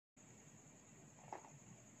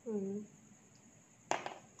Mm.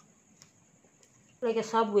 Like a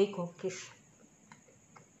Subway cookies.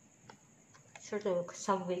 Sort of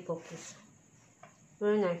Subway cookies.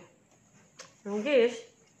 Very nice. And this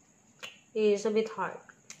is a bit hard.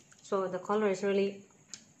 So the color is really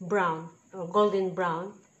brown or golden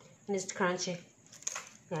brown, and it's crunchy.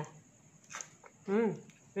 Yeah.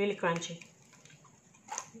 Really crunchy.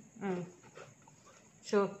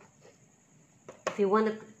 So if you want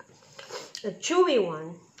a chewy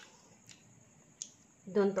one,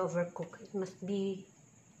 don't overcook. It must be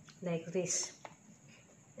like this.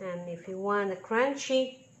 And if you want a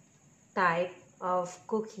crunchy type of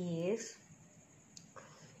cookies,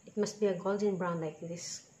 it must be a golden brown like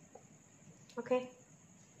this. Okay.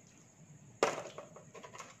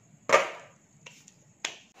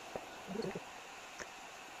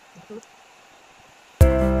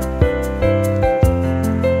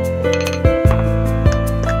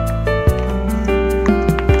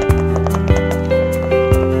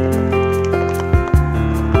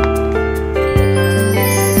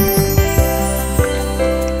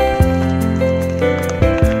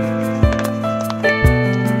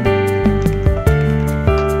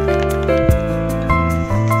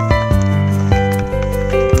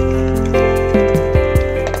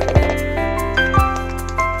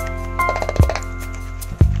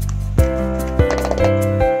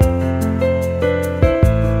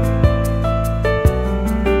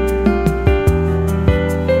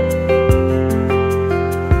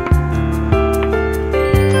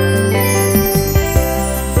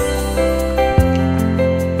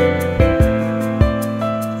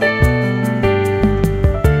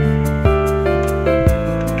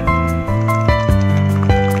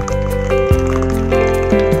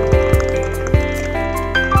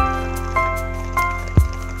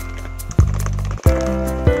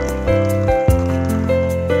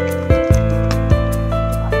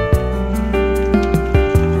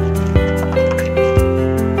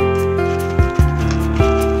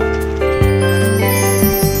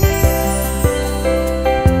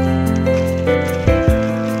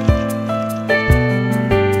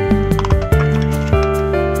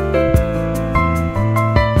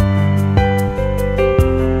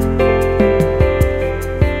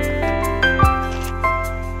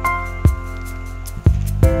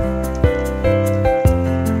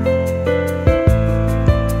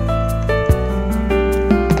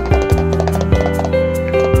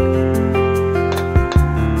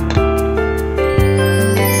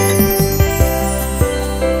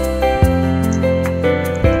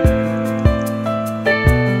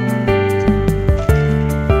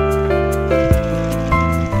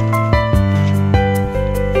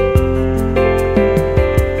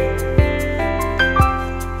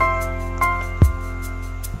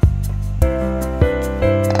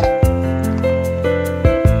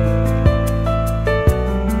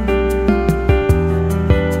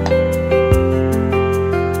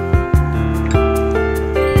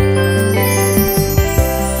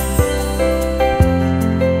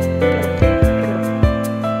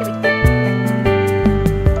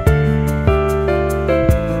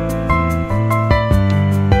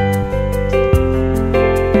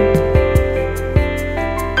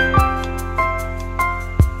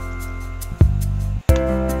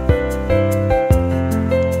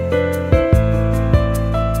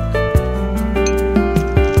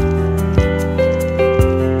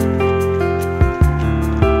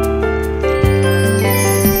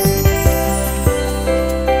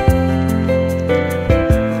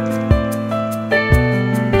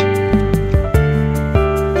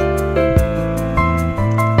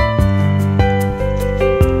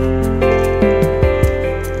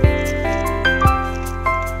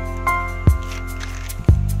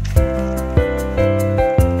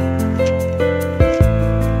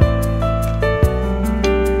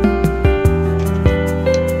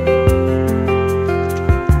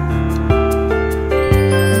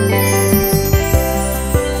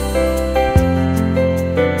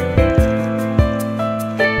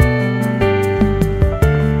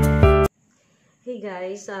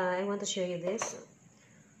 Guys, I want to show you this.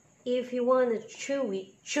 If you want a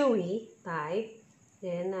chewy type,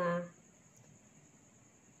 then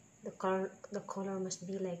the color must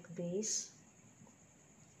be like this.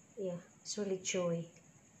 Yeah, it's really chewy.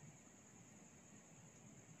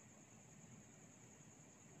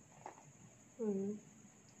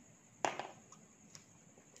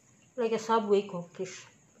 Like a Subway cookies.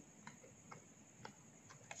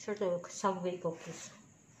 Sort of Subway cookies.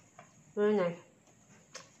 Very nice.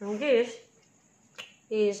 And this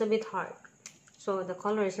is a bit hard. So the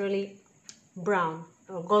color is really brown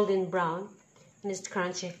or golden brown, and it's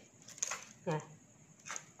crunchy. Yeah.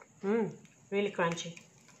 Really crunchy.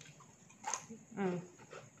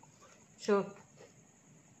 So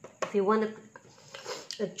if you want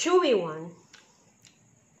a chewy one,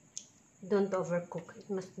 don't overcook. It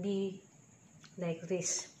must be like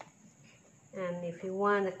this. And if you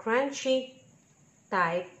want a crunchy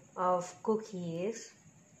type of cookies,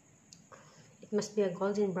 it must be a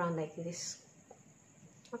golden brown like this.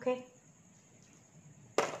 Okay.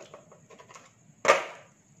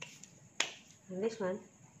 And this one,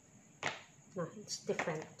 no, it's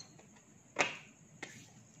different.